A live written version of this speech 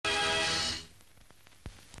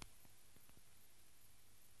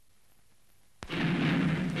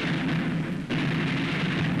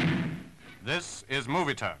This is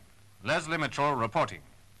Movietone. Leslie Mitchell reporting.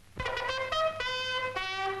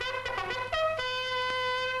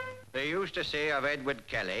 They used to say of Edward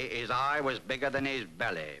Kelly, his eye was bigger than his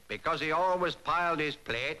belly, because he always piled his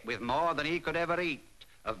plate with more than he could ever eat.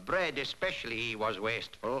 Of bread especially he was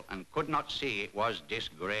wasteful, and could not see it was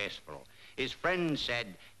disgraceful. His friends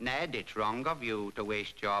said, "Ned, it's wrong of you to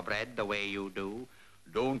waste your bread the way you do.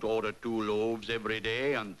 Don't order 2 loaves every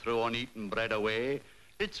day and throw uneaten bread away.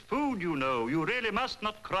 It's food, you know. You really must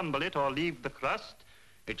not crumble it or leave the crust.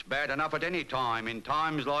 It's bad enough at any time. In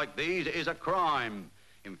times like these, it is a crime."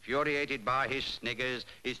 Infuriated by his sniggers,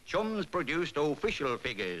 his chums produced official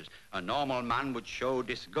figures. A normal man would show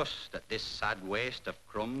disgust at this sad waste of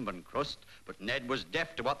crumb and crust, but Ned was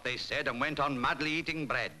deaf to what they said and went on madly eating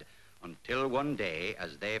bread. Until one day,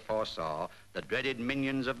 as they foresaw, the dreaded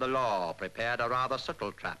minions of the law prepared a rather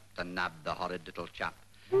subtle trap to nab the horrid little chap.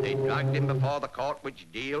 They dragged him before the court which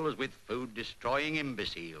deals with food-destroying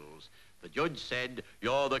imbeciles. The judge said,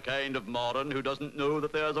 "You're the kind of moron who doesn't know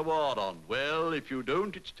that there's a war on. Well, if you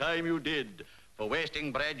don't, it's time you did. For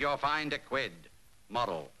wasting bread, you're fined a quid."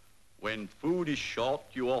 Moral: when food is short,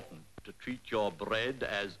 you oughtn't to treat your bread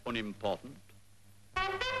as unimportant.